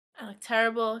I look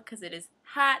terrible because it is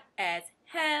hot as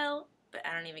hell, but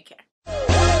I don't even care.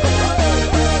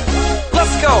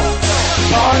 Let's go!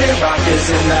 Party rock is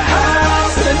in the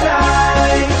house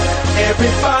tonight.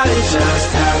 Everybody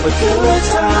just have a good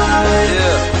time.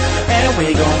 Yeah. And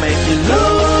we gon' make you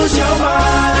lose your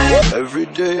mind. Every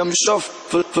day I'm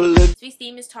shuffling. This week's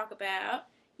theme is talk about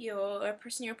your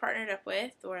person you're partnered up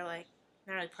with, or like,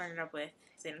 not really partnered up with,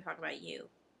 because they don't talk about you,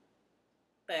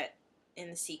 but in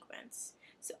the sequence.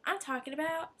 So I'm talking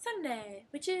about Sunday,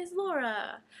 which is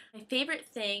Laura. My favorite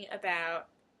thing about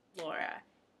Laura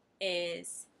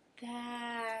is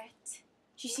that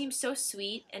she seems so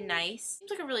sweet and nice. Seems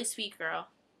like a really sweet girl.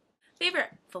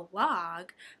 Favorite vlog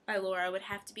by Laura would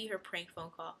have to be her prank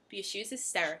phone call, because she was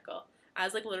hysterical. I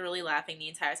was like literally laughing the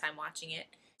entire time watching it.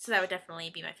 So that would definitely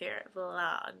be my favorite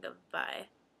vlog by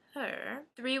her.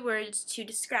 3 words to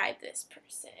describe this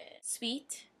person: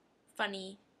 sweet,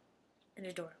 funny, and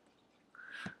adorable.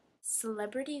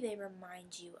 Celebrity they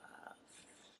remind you of.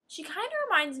 She kind of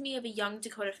reminds me of a young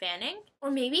Dakota Fanning. Or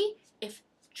maybe if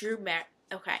Drew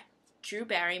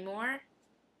Barrymore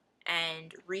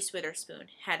and Reese Witherspoon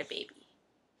had a baby,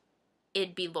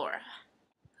 it'd be Laura.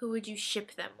 Who would you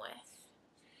ship them with?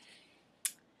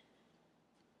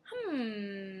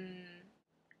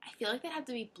 I feel like they'd have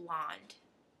to be blonde.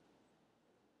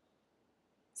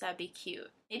 So that'd be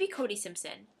cute. Maybe Cody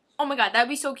Simpson. Oh my god, that would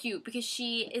be so cute because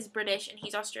she is British and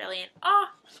he's Australian.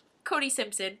 Cody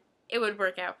Simpson. It would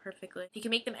work out perfectly. If you could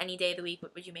make them any day of the week,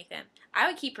 what would you make them? I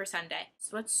would keep her Sunday.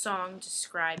 So what song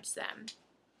describes them?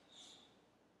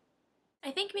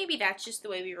 I think maybe That's Just the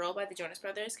Way We Roll by the Jonas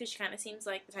Brothers, because she kind of seems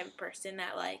like the type of person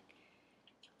that like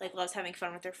loves having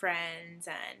fun with her friends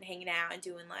and hanging out and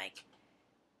doing like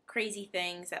crazy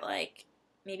things that like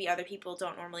maybe other people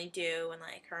don't normally do, and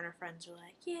like her and her friends are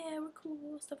like, yeah, we're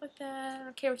cool, stuff like that. I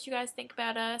don't care what you guys think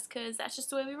about us, because that's just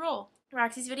the way we roll.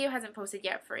 Roxy's video hasn't posted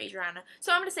yet for Adrianna,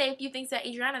 so I'm going to say if you think that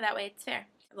Adrianna that way, it's fair.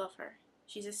 I love her.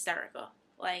 She's hysterical.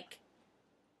 Like,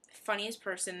 funniest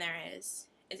person there is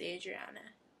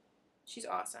Adrianna. She's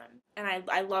awesome. And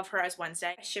I love her as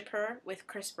Wednesday. I ship her with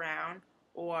Chris Brown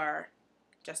or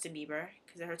Justin Bieber,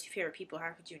 because they're her 2 favorite people.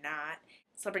 How could you not?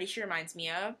 Celebrity she reminds me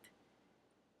of,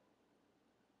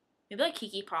 maybe like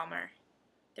Keke Palmer.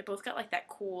 They both got like that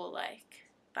cool like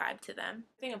vibe to them.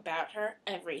 Everything about her,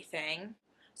 everything.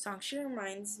 Song she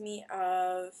reminds me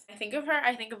of, I think of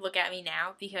Look At Me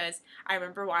Now, because I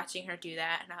remember watching her do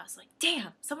that and I was like,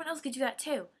 damn, someone else could do that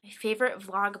too. My favorite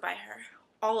vlog by her,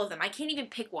 all of them. I can't even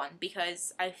pick one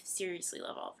because I seriously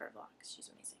love all of her vlogs. She's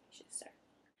amazing. She's a star.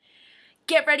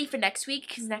 Get ready for next week,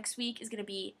 because next week is going to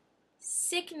be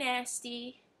sick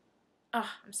nasty. Oh,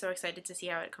 I'm so excited to see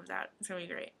how it comes out. It's going to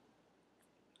be great.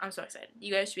 I'm so excited.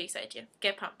 You guys should be excited too.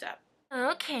 Get pumped up.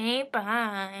 Okay,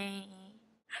 bye.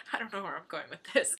 I don't know where I'm going with this.